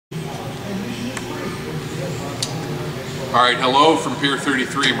All right, hello from Pier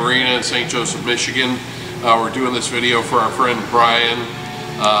 33 Marina in St. Joseph, Michigan. We're doing this video for our friend Brian.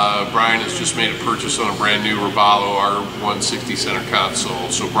 Brian has just made a purchase on a brand new Robalo R160 center console.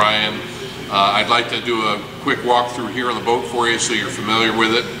 So Brian, I'd like to do a quick walkthrough here on the boat for you so you're familiar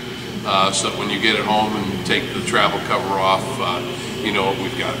with it. So that when you get it home and take the travel cover off, you know what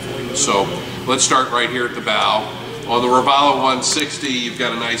we've got for you. So let's start right here at the bow. On the Robalo 160, you've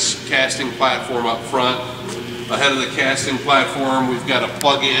got a nice casting platform up front. Ahead of the casting platform, we've got a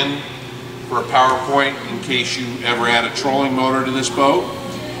plug-in for a power point in case you ever add a trolling motor to this boat.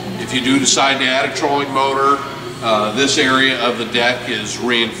 If you do decide to add a trolling motor, this area of the deck is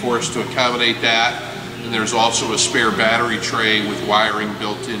reinforced to accommodate that. And there's also a spare battery tray with wiring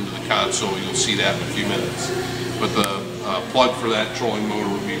built into the console. You'll see that in a few minutes. But the plug for that trolling motor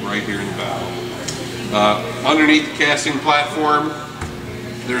would be right here in the bow. Underneath the casting platform,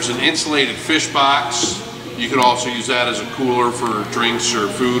 there's an insulated fish box. You could also use that as a cooler for drinks or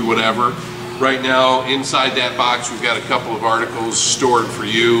food, whatever. Right now, inside that box, we've got a couple of articles stored for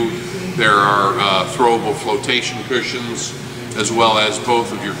you. There are throwable flotation cushions, as well as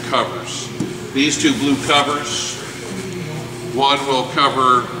both of your covers. These two blue covers, one will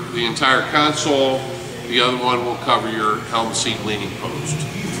cover the entire console, the other one will cover your helm seat leaning post.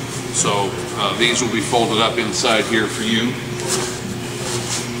 So these will be folded up inside here for you.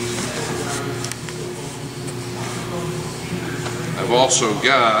 I've also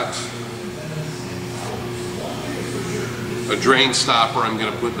got a drain stopper I'm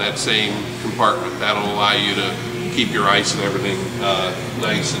going to put in that same compartment. That'll allow you to keep your ice and everything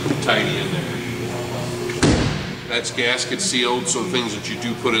nice and tidy in there. That's gasket sealed, so things that you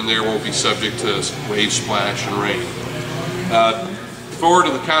do put in there won't be subject to wave splash and rain. Forward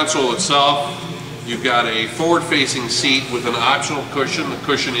of the console itself, you've got a forward-facing seat with an optional cushion. The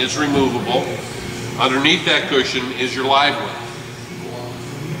cushion is removable. Underneath that cushion is your live well.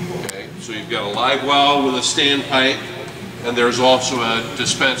 Okay, so you've got a live well with a standpipe, and there's also a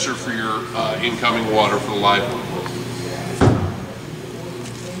dispenser for your incoming water for the live well.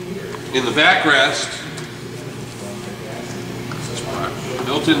 In the backrest,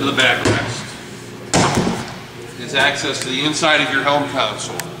 built into the backrest, is access to the inside of your helm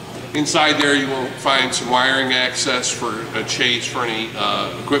console. Inside there you will find some wiring access for a chase for any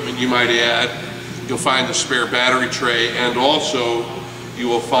equipment you might add. You'll find the spare battery tray, and also you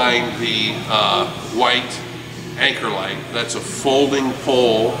will find the white anchor light. That's a folding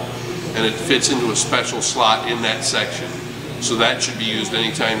pole, and it fits into a special slot in that section. So that should be used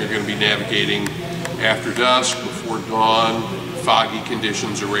anytime you're going to be navigating after dusk, before dawn, foggy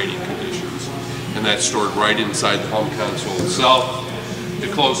conditions or rainy conditions. And that's stored right inside the helm console itself. To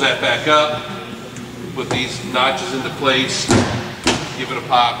close that back up, put these notches into place, give it a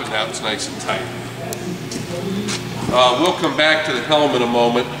pop, and now it's nice and tight. We'll come back to the helm in a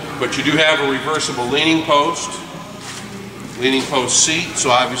moment, but you do have a reversible leaning post seat, so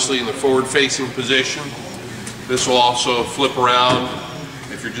obviously in the forward-facing position. This will also flip around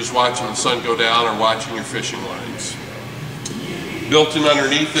if you're just watching the sun go down or watching your fishing lines. Built in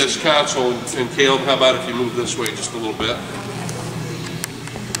underneath this console, and Caleb, how about if you move this way just a little bit?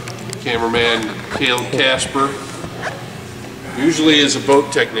 Cameraman Caleb Casper usually is a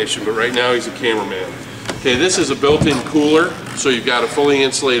boat technician, but right now he's a cameraman. Okay, this is a built-in cooler, so you've got a fully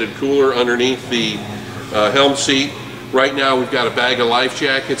insulated cooler underneath the helm seat. Right now we've got a bag of life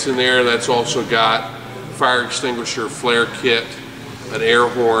jackets in there. That's also got fire extinguisher, flare kit, an air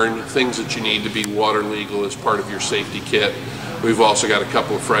horn, things that you need to be water legal as part of your safety kit. We've also got a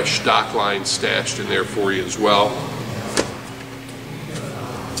couple of fresh stock lines stashed in there for you as well.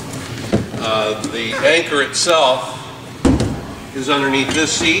 The anchor itself is underneath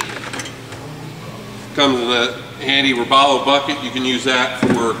this seat. Comes in a handy Robalo bucket. You can use that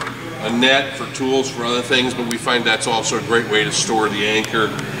for a net, for tools, for other things, but we find that's also a great way to store the anchor.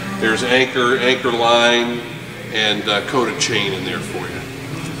 There's anchor line, and coated chain in there for you.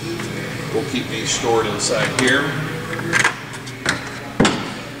 We'll keep these stored inside here.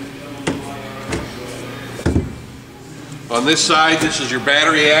 On this side, this is your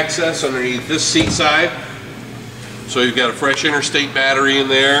battery access underneath this seat side. So you've got a fresh interstate battery in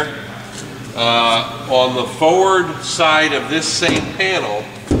there. On the forward side of this same panel,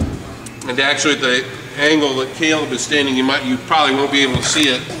 and actually at the angle that Caleb is standing, you probably won't be able to see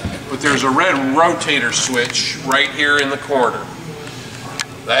it, but there's a red rotator switch right here in the corner.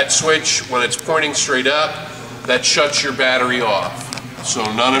 That switch, when it's pointing straight up, that shuts your battery off. So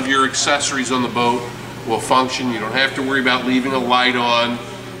none of your accessories on the boat will function. You don't have to worry about leaving a light on.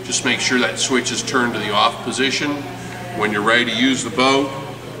 Just make sure that switch is turned to the off position when you're ready to use the boat.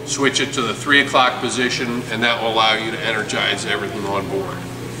 switch it to the 3 o'clock position, and that will allow you to energize everything on board.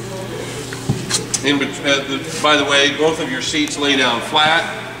 By the way, both of your seats lay down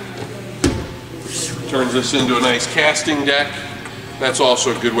flat. Turns this into a nice casting deck. That's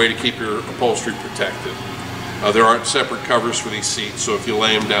also a good way to keep your upholstery protected. There aren't separate covers for these seats, so if you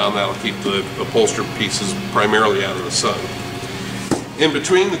lay them down, that'll keep the upholstered pieces primarily out of the sun. In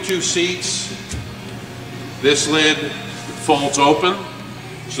between the two seats, this lid folds open,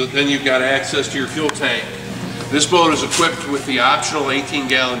 so that then you've got access to your fuel tank. This boat is equipped with the optional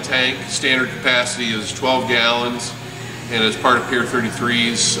 18-gallon tank. Standard capacity is 12 gallons, and as part of Pier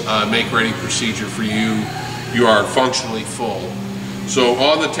 33's make-ready procedure for you, you are functionally full. So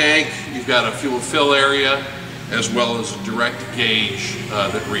on the tank, you've got a fuel fill area, as well as a direct gauge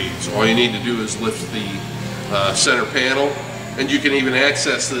that reads. All you need to do is lift the center panel, and you can even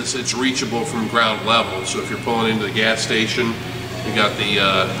access this. It's reachable from ground level. So if you're pulling into the gas station, you got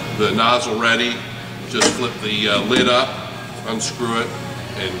the nozzle ready. Just flip the lid up, unscrew it,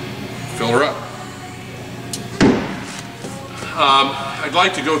 and fill her up. I'd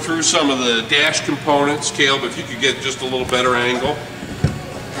like to go through some of the dash components. Caleb, if you could get just a little better angle.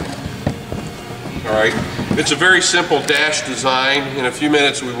 All right, it's a very simple dash design. In a few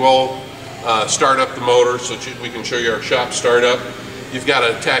minutes we will start up the motor so that we can show you our shop startup. You've got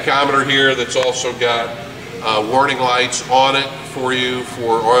a tachometer here that's also got warning lights on it for you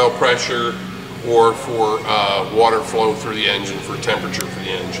for oil pressure or for water flow through the engine, for temperature for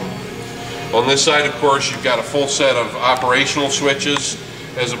the engine. On this side, of course, you've got a full set of operational switches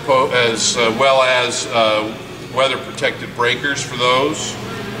as well as weather protected breakers for those.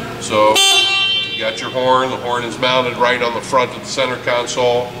 So you got your horn. The horn is mounted right on the front of the center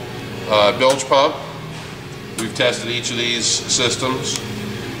console. Bilge pump. We've tested each of these systems.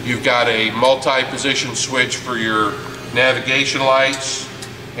 You've got a multi-position switch for your navigation lights,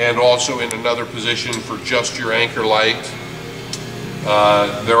 and also in another position for just your anchor light.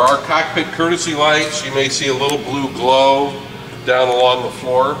 There are cockpit courtesy lights. You may see a little blue glow down along the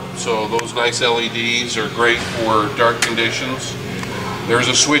floor, so those nice LEDs are great for dark conditions. There's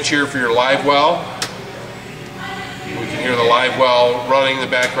a switch here for your live well. We can hear the live well running in the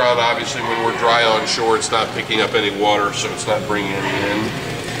background. Obviously when we're dry on shore, it's not picking up any water, so it's not bringing any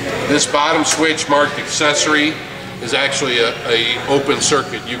in. This bottom switch marked accessory is actually a open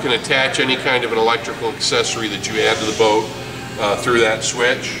circuit. You can attach any kind of an electrical accessory that you add to the boat through that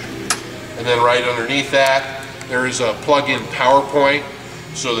switch. And then right underneath that, there is a plug-in power point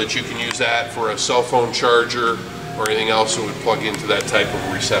so that you can use that for a cell phone charger or anything else that would plug into that type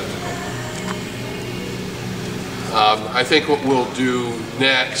of receptacle. I think what we'll do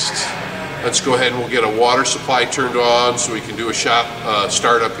next, let's go ahead and we'll get a water supply turned on so we can do a shop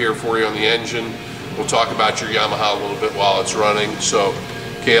startup here for you on the engine. We'll talk about your Yamaha a little bit while it's running. So,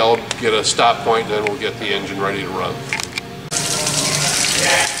 Caleb, get a stop point, and then we'll get the engine ready to run.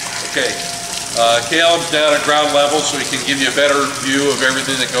 Okay, Caleb's down at ground level so he can give you a better view of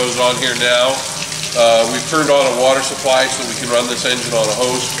everything that goes on here now. We've turned on a water supply so we can run this engine on a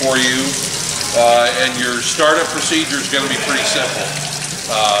hose for you. And your startup procedure is going to be pretty simple.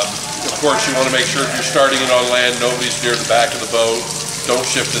 Of course, you want to make sure if you're starting it on land, nobody's near the back of the boat. Don't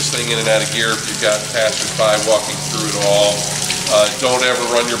shift this thing in and out of gear if you've got passers-by walking through it all. Don't ever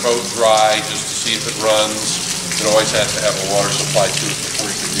run your boat dry just to see if it runs. It always has to have a water supply to it before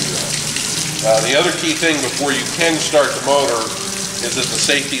you can do that. The other key thing before you can start the motor is that the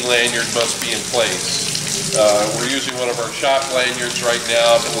safety lanyard must be in place. We're using one of our shop lanyards right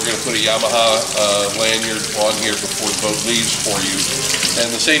now, but we're going to put a Yamaha lanyard on here before the boat leaves for you. And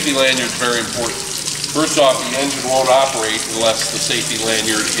the safety lanyard is very important. First off, the engine won't operate unless the safety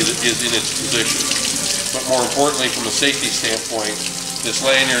lanyard is in its position. But more importantly, from a safety standpoint, this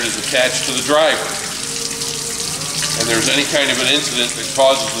lanyard is attached to the driver. And there's any kind of an incident that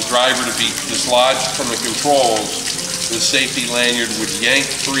causes the driver to be dislodged from the controls, the safety lanyard would yank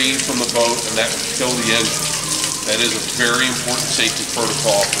free from the boat and that would kill the engine. That is a very important safety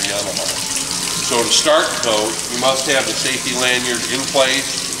protocol for Yamaha. So to start the boat, you must have the safety lanyard in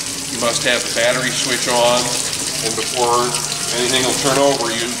place. You must have the battery switch on, and before anything will turn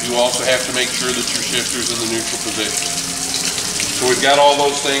over, you also have to make sure that your shifter's in the neutral position. So we've got all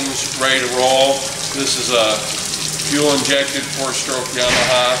those things ready to roll. This is a fuel-injected 4-stroke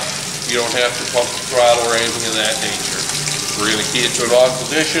Yamaha. You don't have to pump the throttle or anything of that nature. We're going to key it to an on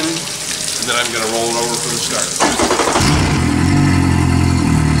position, and then I'm going to roll it over for the start.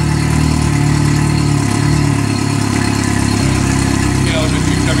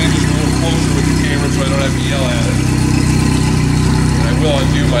 Come in just a little closer with the camera so I don't have to yell at it. And I will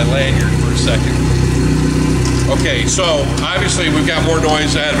undo my lanyard for a second. Okay, so obviously we've got more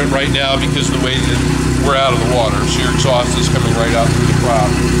noise out of it right now because of the way that we're out of the water. So your exhaust is coming right out through the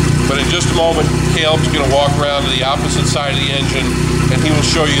prop. But in just a moment, Caleb's going to walk around to the opposite side of the engine, and he will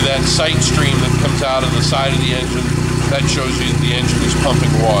show you that sight stream that comes out of the side of the engine. That shows you the engine is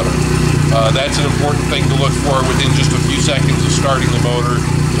pumping water. That's an important thing to look for within just a few seconds of starting the motor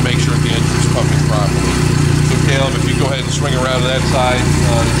to make sure the engine is pumping properly. So Caleb, if you go ahead and swing around to that side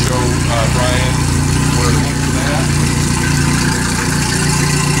and show Brian where to look for that.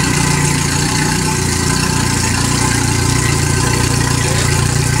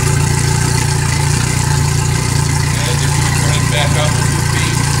 And if you go ahead and back up with your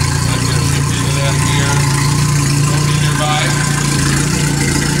feet, I'm going to shift into that gear. Nobody nearby.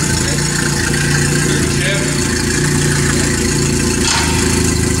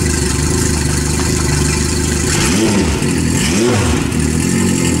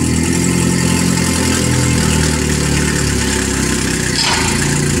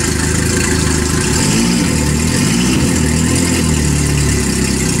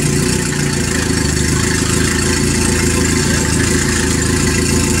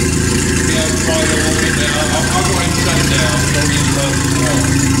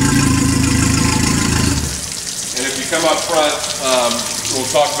 Come up front, we'll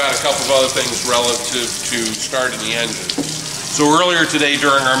talk about a couple of other things relative to starting the engine. So earlier today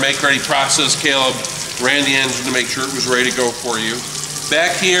during our make-ready process, Caleb ran the engine to make sure it was ready to go for you.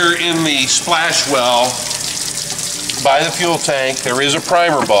 Back here in the splash well by the fuel tank, there is a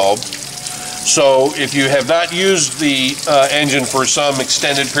primer bulb. So if you have not used the engine for some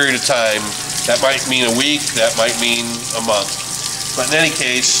extended period of time, that might mean a week, that might mean a month. But in any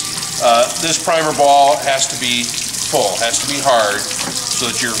case, this primer ball has to be full, has to be hard, so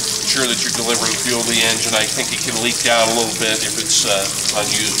that you're sure that you're delivering fuel to the engine. I think it can leak down a little bit if it's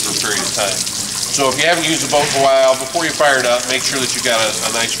unused for a period of time. So if you haven't used the boat in a while, before you fire it up, make sure that you've got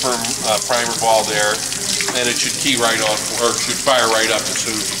a nice firm primer ball there, and it should key right on, or should fire right up as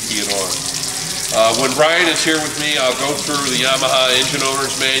soon as you key it on. When Brian is here with me, I'll go through the Yamaha engine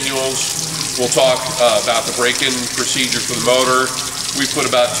owner's manuals. We'll talk about the break-in procedure for the motor. We put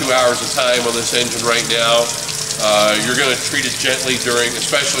about 2 hours of time on this engine right now. You're going to treat it gently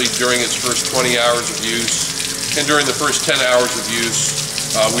especially during its first 20 hours of use, and during the first 10 hours of use.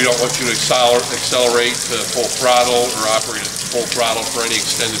 We don't want you to accelerate to full throttle or operate at full throttle for any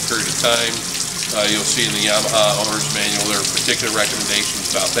extended period of time. You'll see in the Yamaha owner's manual there are particular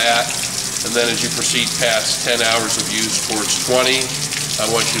recommendations about that. And then as you proceed past 10 hours of use towards 20, I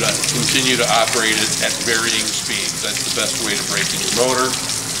want you to continue to operate it at varying speeds. That's the best way to break in your motor.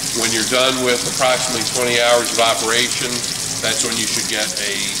 When you're done with approximately 20 hours of operation, that's when you should get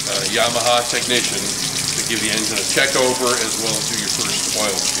a Yamaha technician to give the engine a check over as well as do your first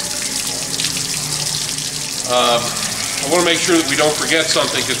oil change. I want to make sure that we don't forget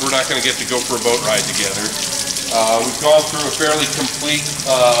something because we're not going to get to go for a boat ride together. We've gone through a fairly complete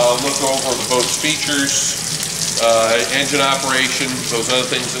look over the boat's features, engine operation, those other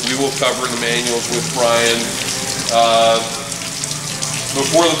things that we will cover in the manuals with Brian.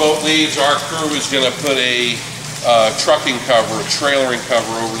 Before the boat leaves, our crew is going to put a trucking cover, a trailering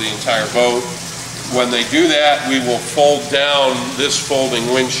cover over the entire boat. When they do that, we will fold down this folding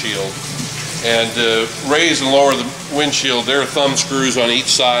windshield. And to raise and lower the windshield, there are thumb screws on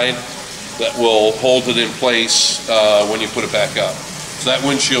each side that will hold it in place when you put it back up. So that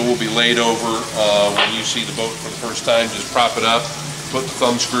windshield will be laid over when you see the boat for the first time. Just prop it up, put the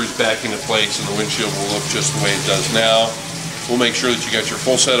thumb screws back into place, and the windshield will look just the way it does now. We'll make sure that you got your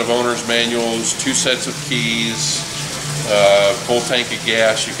full set of owner's manuals, 2 sets of keys, full tank of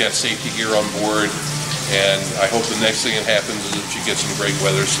gas, you've got safety gear on board, and I hope the next thing that happens is that you get some great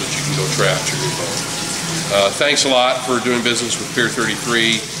weather so that you can go trash your new boat. Thanks a lot for doing business with Pier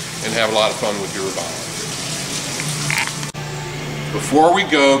 33, and have a lot of fun with your Robalo. Before we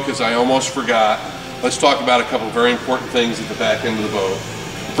go, because I almost forgot, let's talk about a couple of very important things at the back end of the boat.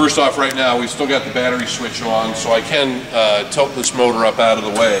 First off, right now, we've still got the battery switch on, so I can tilt this motor up out of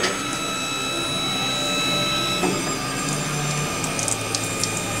the way.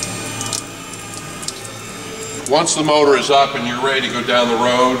 Once the motor is up and you're ready to go down the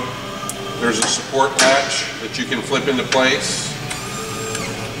road, there's a support latch that you can flip into place.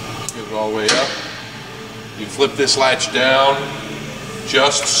 Get it all the way up. You flip this latch down,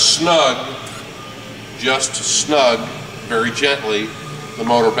 just snug, very gently, the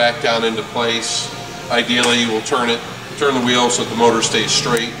motor back down into place. Ideally, you will turn the wheel so that the motor stays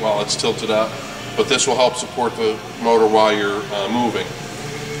straight while it's tilted up, but this will help support the motor while you're moving.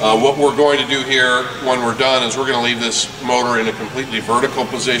 What we're going to do here when we're done is we're going to leave this motor in a completely vertical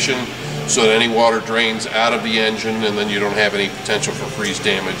position so that any water drains out of the engine and then you don't have any potential for freeze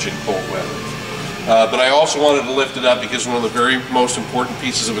damage in cold weather. But I also wanted to lift it up because one of the very most important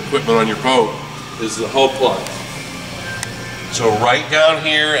pieces of equipment on your boat is the hull plug. So right down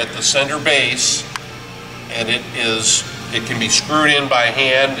here at the center base, and it can be screwed in by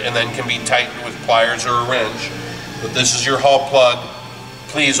hand and then can be tightened with pliers or a wrench. But this is your hull plug.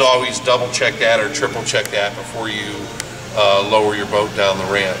 Please always double check that or triple check that before you lower your boat down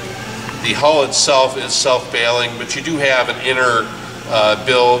the ramp. The hull itself is self-bailing, but you do have an inner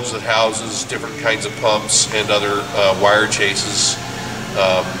bilge that houses different kinds of pumps and other wire chases.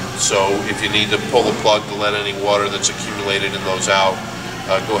 So if you need to pull the plug to let any water that's accumulated in those out,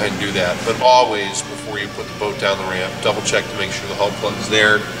 go ahead and do that. But always, before you put the boat down the ramp, double check to make sure the hull plug is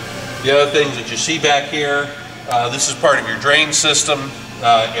there. The other things that you see back here, this is part of your drain system,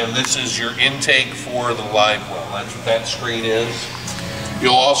 and this is your intake for the live well. That's what that screen is.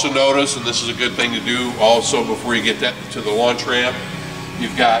 You'll also notice, and this is a good thing to do also before you get that to the launch ramp,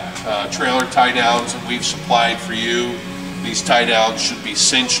 you've got trailer tie downs that we've supplied for you. These tie downs should be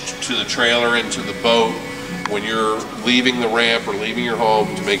cinched to the trailer and to the boat when you're leaving the ramp or leaving your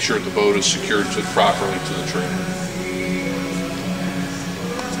home to make sure the boat is secured properly to the trailer.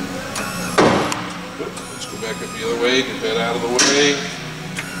 Let's go back up the other way, get that out of the way,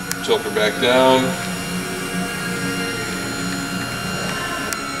 tilt her back down.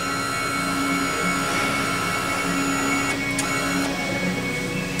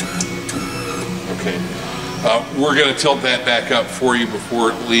 Okay, we're going to tilt that back up for you before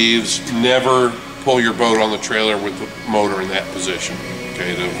it leaves. Never pull your boat on the trailer with the motor in that position,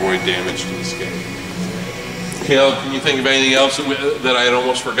 okay, to avoid damage to the skin. Caleb, can you think of anything else that I had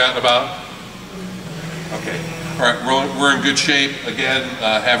almost forgotten about? Okay, all right, we're in good shape. Again,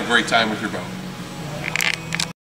 have a great time with your boat.